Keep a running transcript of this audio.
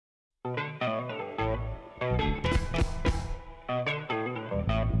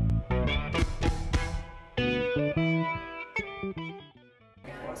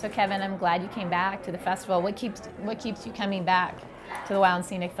So Kevin, I'm glad you came back to the festival. What keeps you coming back to the Wild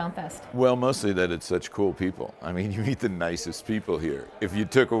Scenic Film Fest? Well, mostly that it's such cool people. I mean, you meet the nicest people here. If you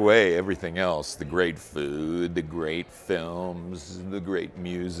took away everything else, the great food, the great films, the great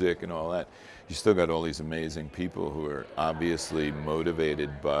music and all that, you still got all these amazing people who are obviously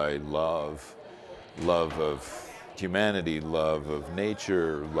motivated by love of humanity, love of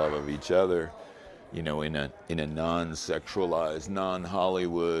nature, love of each other. You know, in a non-sexualized,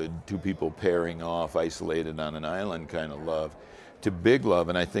 non-Hollywood, two people pairing off, isolated on an island kind of love, to big love.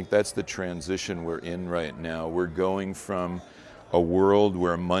 And I think that's the transition we're in right now. We're going from a world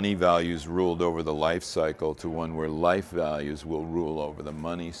where money values ruled over the life cycle to one where life values will rule over the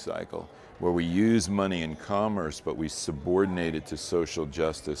money cycle, where we use money in commerce, but we subordinate it to social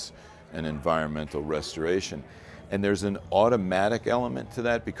justice and environmental restoration. And there's an automatic element to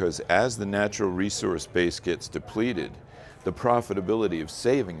that, because as the natural resource base gets depleted, the profitability of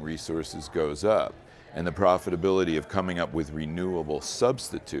saving resources goes up, and the profitability of coming up with renewable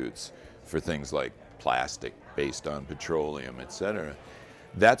substitutes for things like plastic based on petroleum, etc.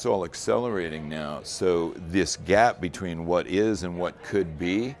 That's all accelerating now. So this gap between what is and what could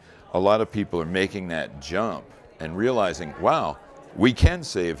be, a lot of people are making that jump and realizing, wow, we can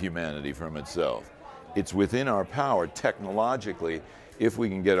save humanity from itself. It's within our power technologically if we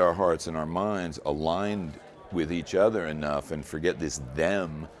can get our hearts and our minds aligned with each other enough and forget this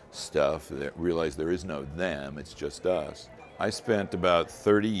them stuff, that realize there is no them, it's just us. I spent about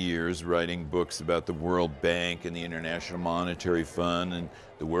 30 years writing books about the World Bank and the International Monetary Fund and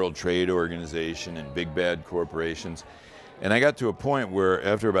the World Trade Organization and big bad corporations. And I got to a point where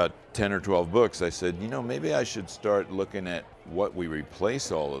after about 10 or 12 books, I said, you know, maybe I should start looking at what we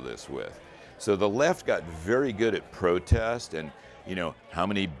replace all of this with. So the left got very good at protest and, you know, how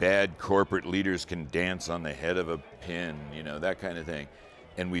many bad corporate leaders can dance on the head of a pin, you know, that kind of thing.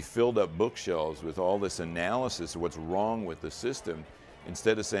 And we filled up bookshelves with all this analysis of what's wrong with the system,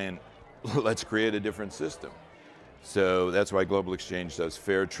 instead of saying, let's create a different system. So that's why Global Exchange does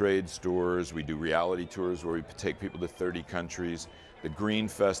fair trade stores. We do reality tours where we take people to 30 countries. The green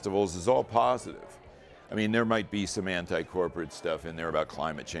festivals is all positive. I mean, there might be some anti-corporate stuff in there about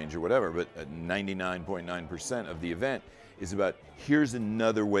climate change or whatever, but 99.9% of the event is about, here's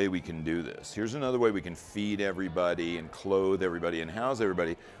another way we can do this. Here's another way we can feed everybody and clothe everybody and house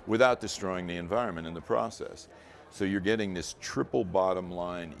everybody without destroying the environment in the process. So you're getting this triple bottom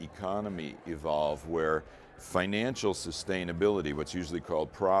line economy evolve where financial sustainability, what's usually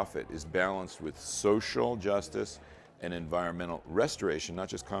called profit, is balanced with social justice and environmental restoration, not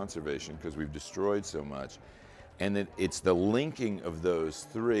just conservation, because we've destroyed so much. And that it's the linking of those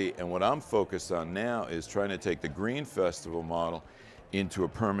three. And what I'm focused on now is trying to take the Green Festival model into a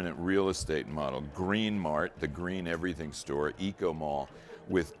permanent real estate model. Green Mart, the green everything store, Eco Mall,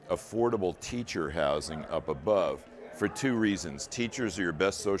 with affordable teacher housing up above for two reasons. Teachers are your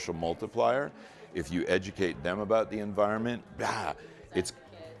best social multiplier. If you educate them about the environment,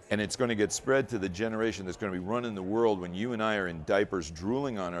 it's going to get spread to the generation that's going to be running the world when you and I are in diapers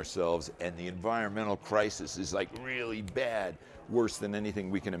drooling on ourselves and the environmental crisis is like really bad, worse than anything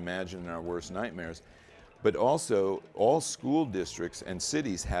we can imagine in our worst nightmares. But also, all school districts and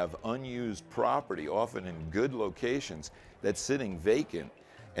cities have unused property, often in good locations, that's sitting vacant.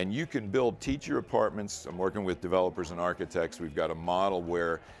 And you can build teacher apartments. I'm working with developers and architects. We've got a model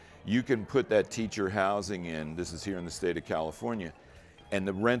where you can put that teacher housing in. This is here in the state of California. And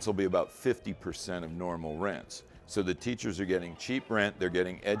the rents will be about 50% of normal rents. So the teachers are getting cheap rent, they're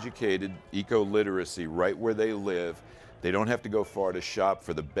getting educated, eco-literacy right where they live. They don't have to go far to shop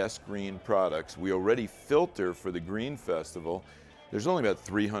for the best green products. We already filter for the Green Festival. There's only about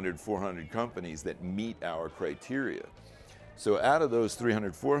 300, 400 companies that meet our criteria. So out of those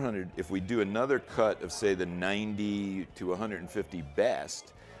 300, 400, if we do another cut of say the 90 to 150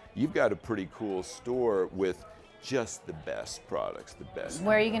 best, you've got a pretty cool store with just the best products, the best.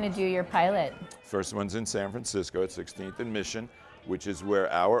 Where are you going to do your pilot? First one's in San Francisco at 16th and Mission, which is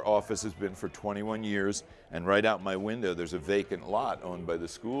where our office has been for 21 years. And right out my window, there's a vacant lot owned by the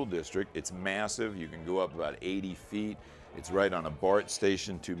school district. It's massive. You can go up about 80 feet. It's right on a BART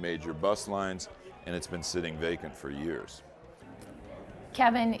station, 2 major bus lines, and it's been sitting vacant for years.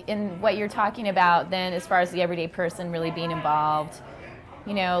 Kevin, in what you're talking about then, as far as the everyday person really being involved,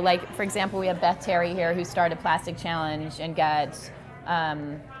 you know, like, for example, we have Beth Terry here who started Plastic Challenge and got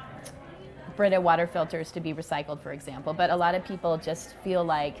Brita water filters to be recycled, for example. But a lot of people just feel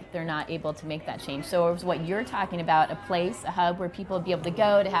like they're not able to make that change. So it was what you're talking about, a place, a hub where people would be able to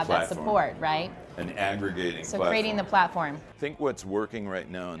go to have that support, right? An aggregating platform. So creating the platform. I think what's working right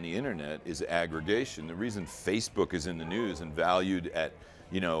now on the internet is aggregation. The reason Facebook is in the news and valued at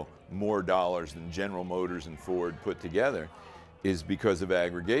more dollars than General Motors and Ford put together, is because of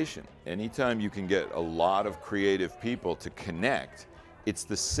aggregation. Anytime you can get a lot of creative people to connect, it's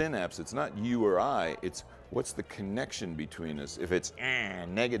the synapse. It's not you or I, it's what's the connection between us. If it's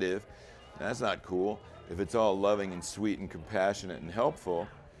negative, that's not cool. If it's all loving and sweet and compassionate and helpful,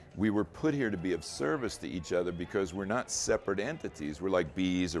 we were put here to be of service to each other because we're not separate entities. We're like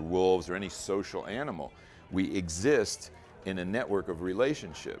bees or wolves or any social animal. We exist in a network of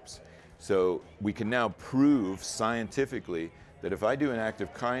relationships. So we can now prove scientifically that if I do an act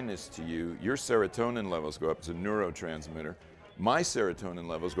of kindness to you, your serotonin levels go up. It's a neurotransmitter. My serotonin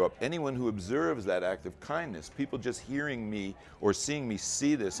levels go up. Anyone who observes that act of kindness, people just hearing me or seeing me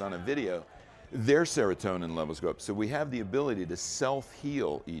see this on a video, their serotonin levels go up. So we have the ability to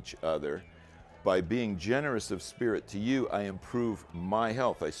self-heal each other. By being generous of spirit to you, I improve my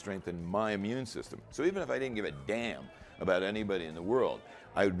health. I strengthen my immune system. So even if I didn't give a damn about anybody in the world,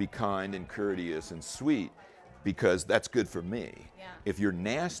 I would be kind and courteous and sweet, because that's good for me. Yeah. If you're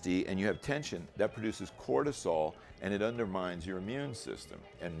nasty and you have tension, that produces cortisol and it undermines your immune system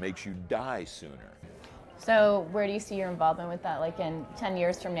and makes you die sooner. So where do you see your involvement with that, like in 10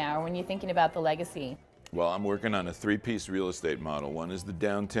 years from now, or when you're thinking about the legacy? Well, I'm working on a 3-piece real estate model. One is the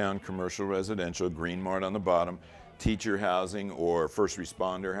downtown commercial residential, Green Mart on the bottom, teacher housing or first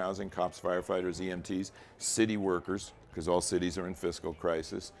responder housing, cops, firefighters, EMTs, city workers, because all cities are in fiscal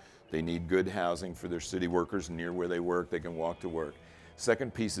crisis. They need good housing for their city workers near where they work. They can walk to work.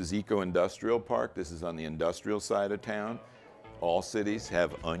 Second piece is eco-industrial park. This is on the industrial side of town. All cities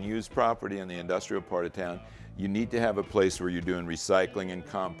have unused property in the industrial part of town. You need to have a place where you're doing recycling and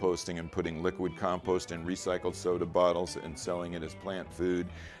composting and putting liquid compost in recycled soda bottles and selling it as plant food,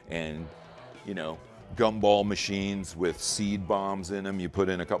 and gumball machines with seed bombs in them. You put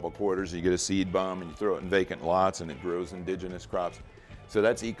in a couple quarters, you get a seed bomb, and you throw it in vacant lots and it grows indigenous crops. So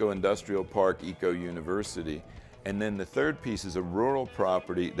that's eco-industrial park, eco-university. And then the third piece is a rural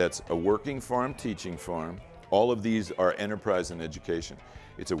property that's a working farm, teaching farm. All of these are enterprise and education.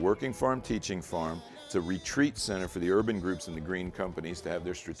 It's a working farm, teaching farm. It's a retreat center for the urban groups and the green companies to have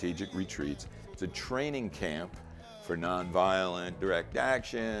their strategic retreats. It's a training camp for nonviolent, direct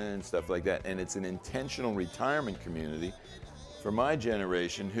action, stuff like that. And it's an intentional retirement community for my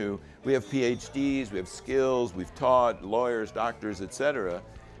generation, who we have PhDs, we have skills, we've taught, lawyers, doctors, etc.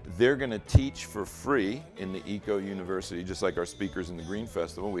 They're going to teach for free in the Eco University, just like our speakers in the Green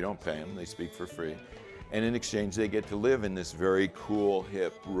Festival. We don't pay them, they speak for free. And in exchange, they get to live in this very cool,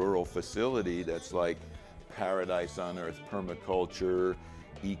 hip, rural facility that's like paradise on earth, permaculture,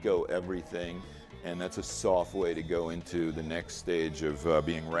 eco everything. And that's a soft way to go into the next stage of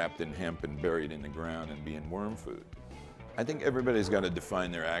being wrapped in hemp and buried in the ground and being worm food. I think everybody's got to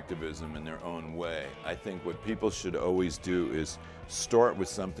define their activism in their own way. I think what people should always do is start with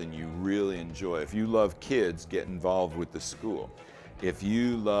something you really enjoy. If you love kids, get involved with the school. If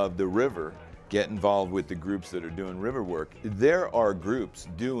you love the river, get involved with the groups that are doing river work. There are groups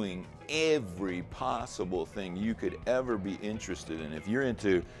doing every possible thing you could ever be interested in. If you're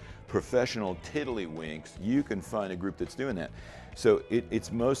into professional tiddlywinks, you can find a group that's doing that. So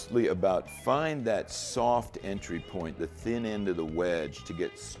it's mostly about find that soft entry point, the thin end of the wedge to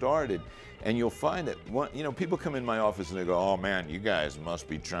get started. And you'll find that people come in my office and they go, "Oh man, you guys must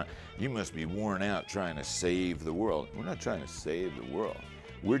be worn out trying to save the world." We're not trying to save the world.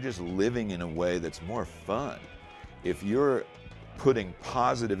 We're just living in a way that's more fun. If you're putting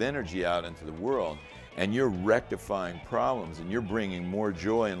positive energy out into the world and you're rectifying problems and you're bringing more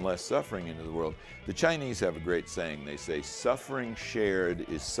joy and less suffering into the world. The Chinese have a great saying. They say, suffering shared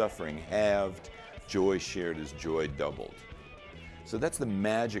is suffering halved, joy shared is joy doubled. So that's the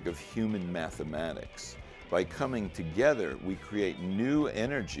magic of human mathematics. By coming together, we create new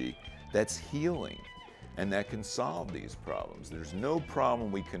energy that's healing and that can solve these problems. There's no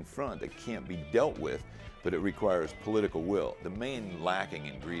problem we confront that can't be dealt with, but it requires political will. The main lacking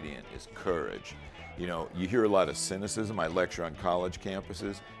ingredient is courage. You hear a lot of cynicism. I lecture on college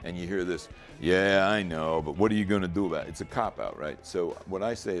campuses, and you hear this, "Yeah, I know, but what are you going to do about it?" It's a cop-out, right? So what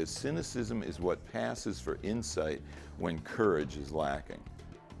I say is cynicism is what passes for insight when courage is lacking.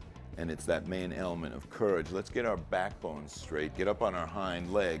 And it's that main element of courage. Let's get our backbones straight, get up on our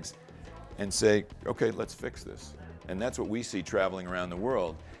hind legs, and say, okay, let's fix this. And that's what we see traveling around the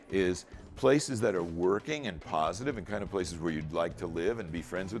world, is places that are working and positive and kind of places where you'd like to live and be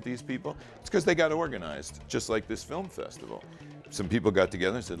friends with these people. It's because they got organized, just like this film festival. Some people got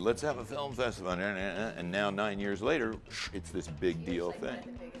together and said, let's have a film festival. And now 9 years later, it's this big deal thing.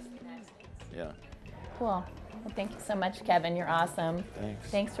 Yeah. Cool. Well, thank you so much, Kevin. You're awesome. Thanks.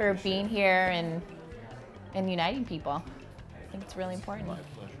 Thanks for being here and uniting people. think it's really important. My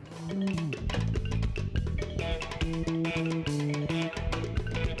pleasure.